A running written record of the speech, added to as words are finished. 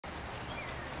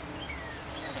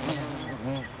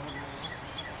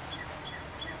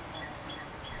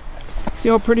See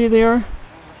how pretty they are?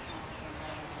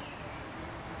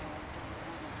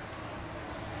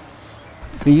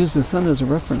 They use the sun as a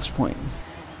reference point.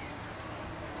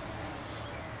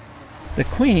 The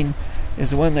queen is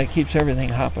the one that keeps everything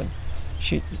hopping.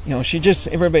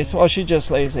 Everybody says, well, she just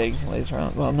lays eggs and lays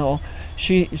around. Well, no,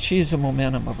 she's the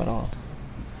momentum of it all.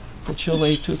 But she'll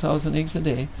lay 2,000 eggs a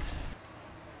day.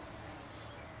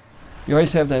 You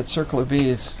always have that circle of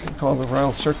bees called the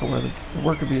royal circle, where the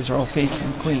worker bees are all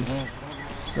facing the queen.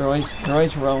 They're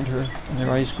always around her, and they're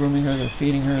always grooming her, they're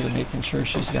feeding her, they're making sure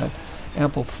she's got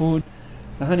ample food.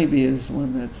 The honeybee is the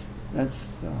one that's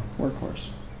the workhorse.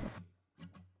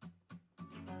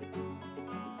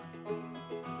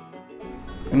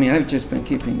 I mean, I've just been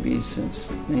keeping bees since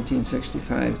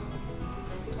 1965.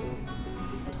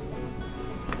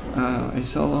 I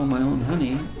sell all my own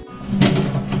honey.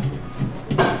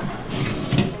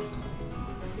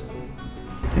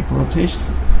 Take a little taste.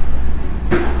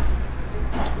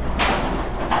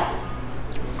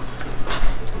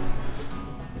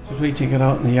 Just wait till you get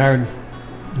out in the yard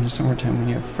in the summertime when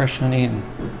you have fresh honey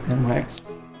and wax.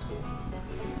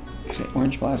 Say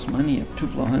orange blossom honey, you have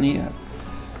tupelo honey,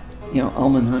 you have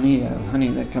almond honey, you have honey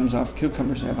that comes off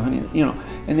cucumbers, you have honey,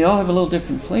 and they all have a little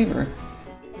different flavor.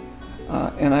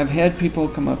 And I've had people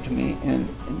come up to me and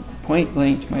point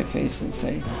blank to my face and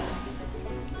say,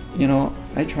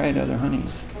 I tried other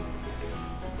honeys,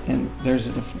 and there's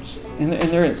a difference. And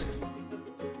there is.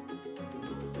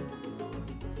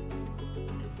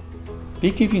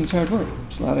 Beekeeping is hard work.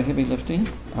 It's a lot of heavy lifting,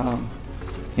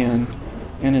 and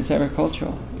it's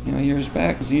agricultural. Years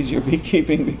back it was easier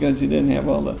beekeeping because you didn't have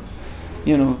all the,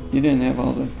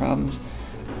 problems,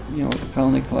 with the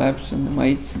colony collapse and the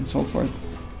mites and so forth.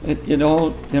 It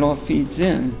all feeds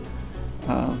in,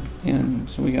 and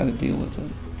so we got to deal with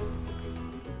it.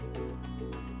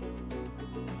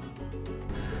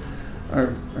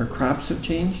 Our crops have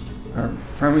changed. Our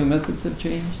farming methods have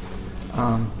changed.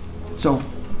 So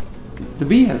the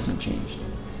bee hasn't changed.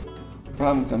 The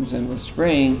problem comes in with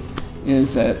spraying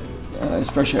is that,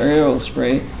 especially aerial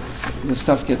spray, the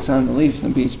stuff gets on the leaf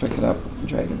and the bees pick it up and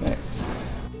drag it back.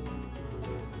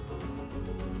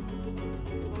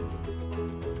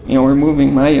 We're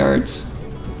moving my yards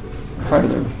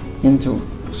farther into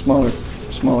smaller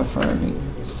farming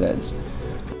steads.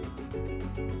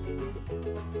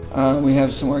 We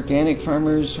have some organic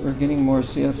farmers. We're getting more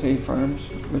CSA farms,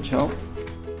 which help.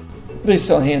 They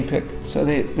still hand-pick, so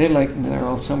they like them there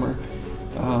all summer,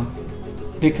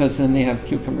 because then they have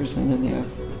cucumbers, and then they have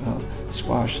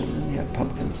squash, and then they have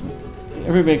pumpkins. And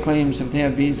everybody claims if they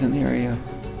have bees in the area,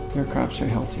 their crops are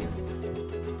healthier.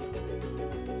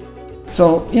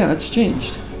 So yeah, it's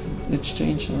changed. It's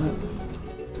changed a lot.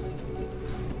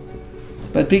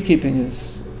 But beekeeping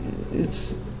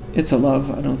it's a love.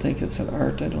 I don't think it's an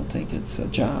art. I don't think it's a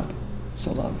job. It's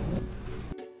a love.